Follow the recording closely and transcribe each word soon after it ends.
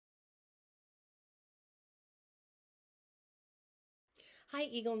Hi,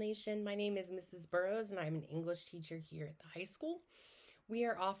 Eagle Nation. My name is Mrs. Burrows, and I'm an English teacher here at the high school. We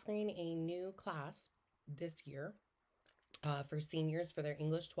are offering a new class this year for seniors for their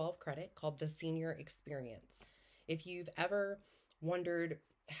English 12 credit called the Senior Experience. If you've ever wondered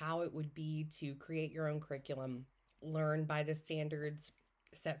how it would be to create your own curriculum, learn by the standards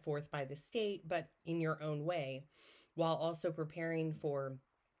set forth by the state, but in your own way, while also preparing for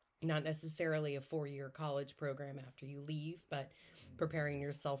not necessarily a 4-year college program after you leave, but preparing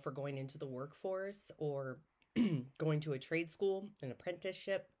yourself for going into the workforce or going to a trade school, an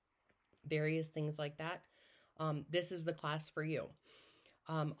apprenticeship, various things like that. This is the class for you.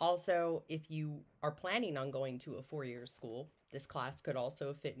 Also, if you are planning on going to a 4-year school, this class could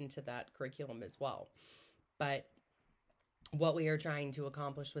also fit into that curriculum as well. But what we are trying to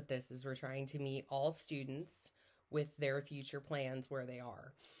accomplish with this is we're trying to meet all students with their future plans where they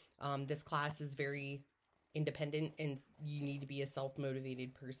are. This class is very independent, and you need to be a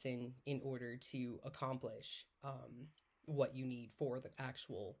self-motivated person in order to accomplish what you need for the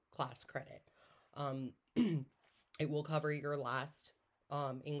actual class credit. It will cover your last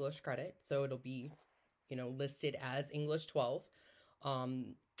English credit, so it'll be, listed as English 12,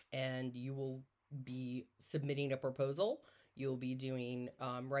 and you will be submitting a proposal. You'll be doing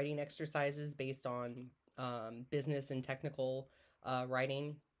writing exercises based on business and technical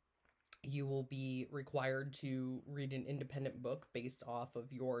writing. You will be required to read an independent book based off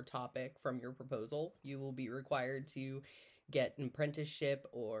of your topic from your proposal. You will be required to get an apprenticeship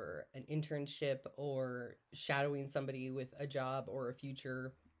or an internship or shadowing somebody with a job or a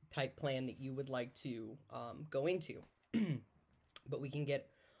future type plan that you would like to go into. But we can get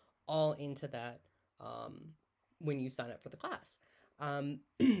all into that when you sign up for the class.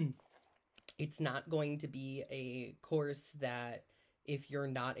 It's not going to be a course that, if you're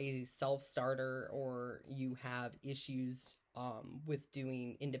not a self-starter or you have issues with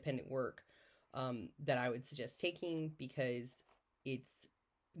doing independent work, that I would suggest taking, because it's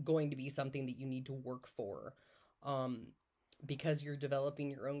going to be something that you need to work for. Because you're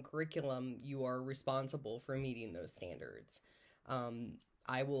developing your own curriculum, you are responsible for meeting those standards.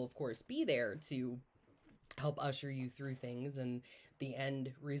 I will, of course, be there to help usher you through things, and the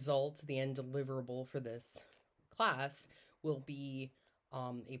end result, the end deliverable for this class will be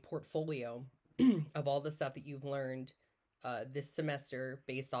a portfolio of all the stuff that you've learned this semester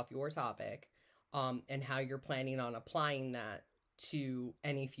based off your topic, and how you're planning on applying that to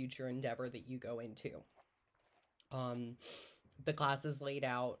any future endeavor that you go into. The class is laid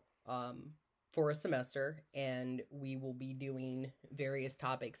out for a semester, and we will be doing various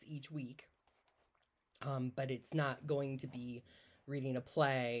topics each week. But it's not going to be reading a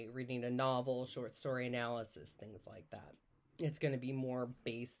play, reading a novel, short story analysis, things like that. It's going to be more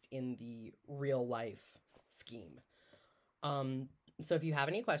based in the real life scheme. So if you have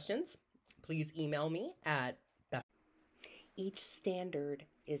any questions, please email me at Beth. Each standard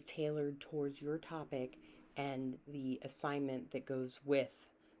is tailored towards your topic and the assignment that goes with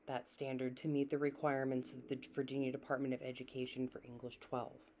that standard to meet the requirements of the Virginia Department of Education for English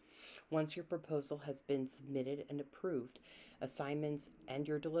 12. Once your proposal has been submitted and approved, assignments and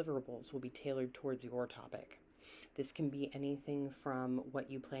your deliverables will be tailored towards your topic. This can be anything from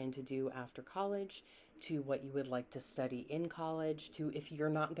what you plan to do after college, to what you would like to study in college, to if you're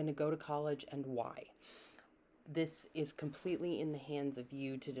not going to go to college and why. This is completely in the hands of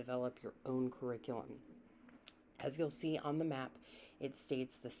you to develop your own curriculum. As you'll see on the map, it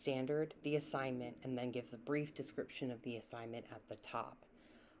states the standard, the assignment, and then gives a brief description of the assignment at the top.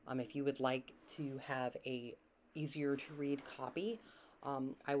 If you would like to have a easier to read copy,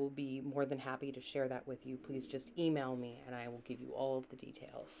 I will be more than happy to share that with you. Please just email me and I will give you all of the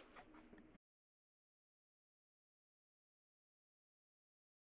details.